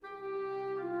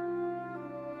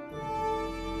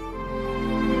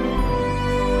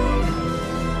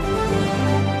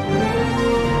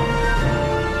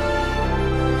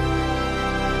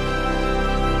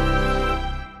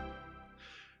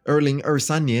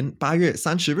2023年8月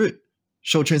30日，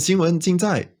授权新闻尽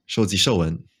在兽际兽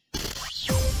闻。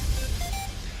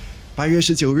8月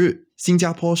19日，新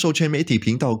加坡授权媒体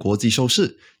频道国际兽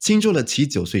事庆祝了其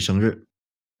9岁生日，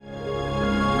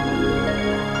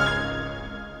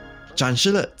展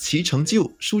示了其成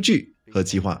就、数据和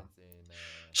计划。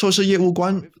兽事业务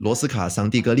官罗斯卡·桑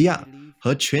蒂格利亚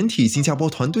和全体新加坡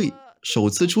团队首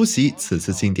次出席此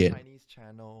次庆典。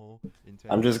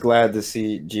I'm just glad to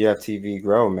see GFTV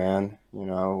grow, man. You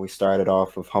know, we started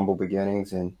off with humble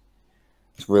beginnings, and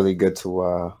it's really good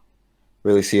to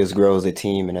really see us grow as a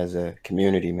team and as a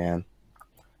community, man.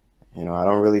 You know, I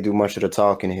don't really do much of the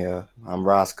talking here. I'm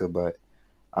Rosca, but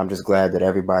I'm just glad that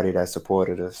everybody that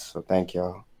supported us, so thank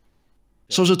y'all.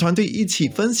 兽事团队一起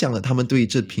分享了他们对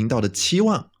这频道的期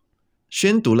望，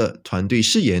宣读了团队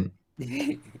誓言。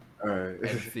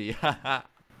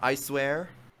I swear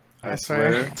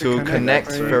to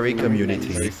connect furry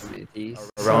communities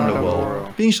around the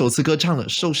world， 并首次歌唱了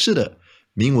兽事的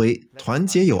名为《团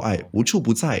结友爱无处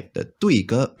不在》的对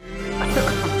歌。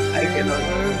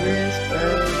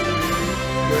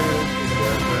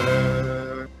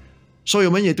兽友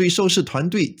们也对兽事团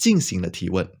队进行了提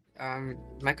问。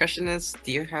My question is,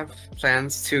 do you have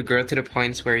plans to grow to the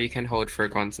points where you can hold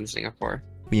furcons in Singapore?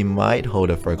 We might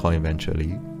hold a furcon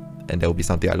eventually, and that will be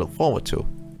something I look forward to.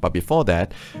 But before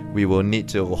that, we will need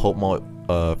to hold more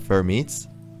fur meets.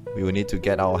 We will need to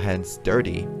get our hands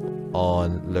dirty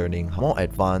on learning more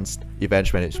advanced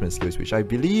event management skills, which I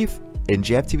believe in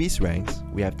GFTV's ranks,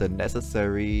 we have the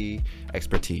necessary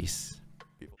expertise.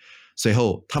 随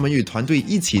后，他们与团队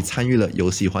一起参与了游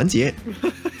戏环节。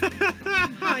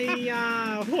哎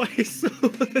呀，坏死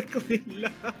鬼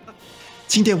了！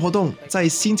庆典活动在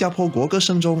新加坡国歌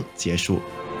声中结束。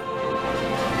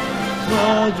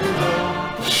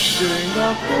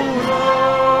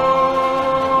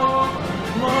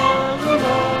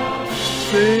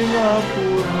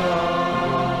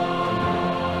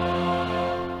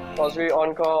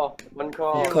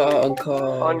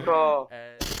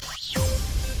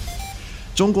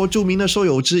中国著名的兽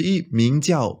友之一名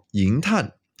叫银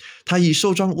探，他以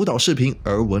兽装舞蹈视频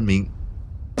而闻名。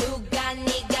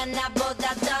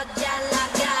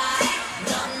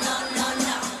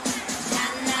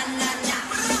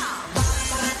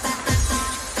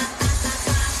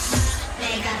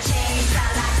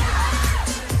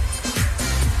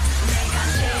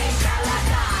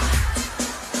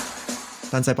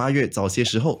但在8月早些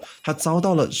时候，他遭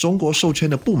到了中国兽圈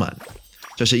的不满，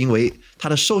这是因为他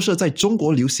的兽设在中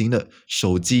国流行的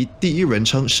手机第一人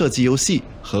称射击游戏《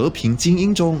和平精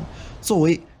英》中，作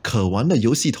为可玩的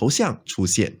游戏头像出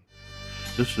现。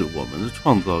就是我们的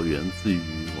创造源自于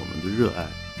我们的热爱，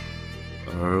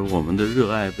而我们的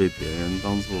热爱被别人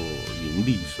当作盈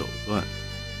利手段，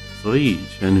所以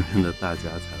圈里面的大家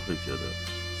才会觉得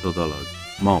受到了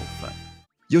冒犯。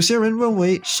有些人认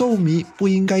为兽迷不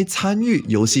应该参与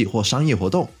游戏或商业活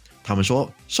动，他们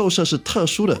说兽设是特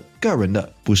殊的、个人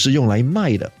的，不是用来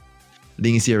卖的。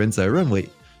另一些人则认为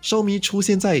兽迷出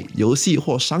现在游戏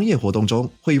或商业活动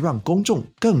中会让公众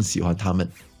更喜欢他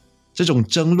们。这种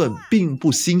争论并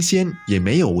不新鲜，也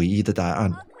没有唯一的答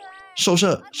案。兽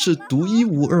设是独一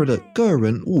无二的个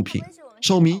人物品，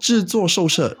兽迷制作兽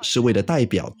设是为了代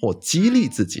表或激励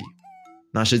自己。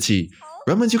那时起，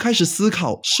人们就开始思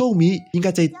考兽迷应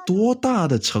该在多大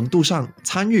的程度上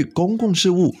参与公共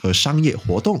事务和商业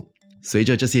活动。随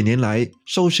着这些年来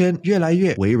兽圈越来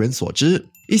越为人所知，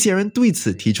一些人对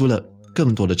此提出了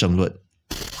更多的争论。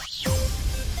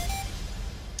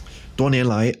多年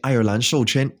来，爱尔兰兽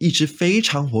圈一直非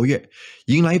常活跃，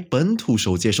迎来本土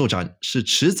首届兽展是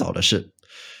迟早的事。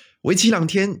为期2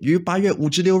天，于8月5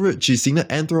至6日举行的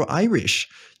Anthro Irish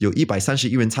有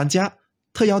131人参加，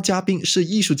特邀嘉宾是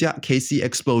艺术家 KC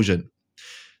Explosion。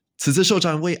 此次兽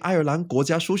展为爱尔兰国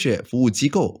家输血服务机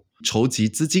构筹集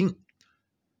资金，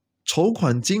筹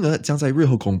款金额将在日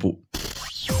后公布。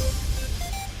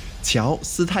乔·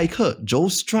斯泰克 Joe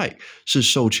Strike 是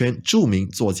兽圈著名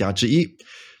作家之一，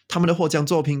他们的获奖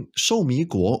作品《兽迷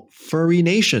国》Furry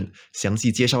Nation 详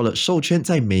细介绍了兽圈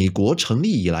在美国成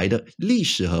立以来的历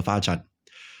史和发展。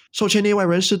兽圈内外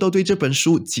人士都对这本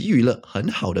书给予了很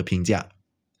好的评价。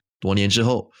多年之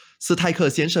后，斯泰克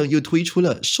先生又推出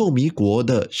了《兽迷国》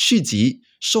的续集《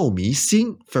兽迷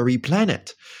星 Furry Planet》。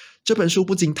这本书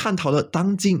不仅探讨了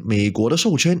当今美国的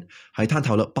兽圈，还探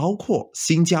讨了包括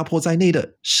新加坡在内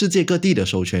的世界各地的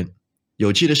兽圈。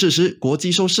有趣的事实，国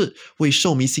际兽事为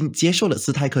兽迷星接受了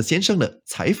斯泰克先生的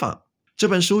采访。这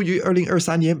本书于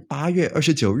2023年8月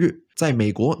29日在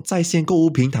美国在线购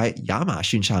物平台亚马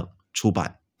逊上出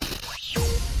版。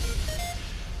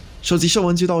兽际兽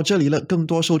闻就到这里了，更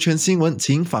多兽圈新闻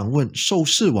请访问兽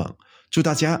事网。祝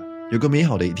大家有个美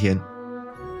好的一天。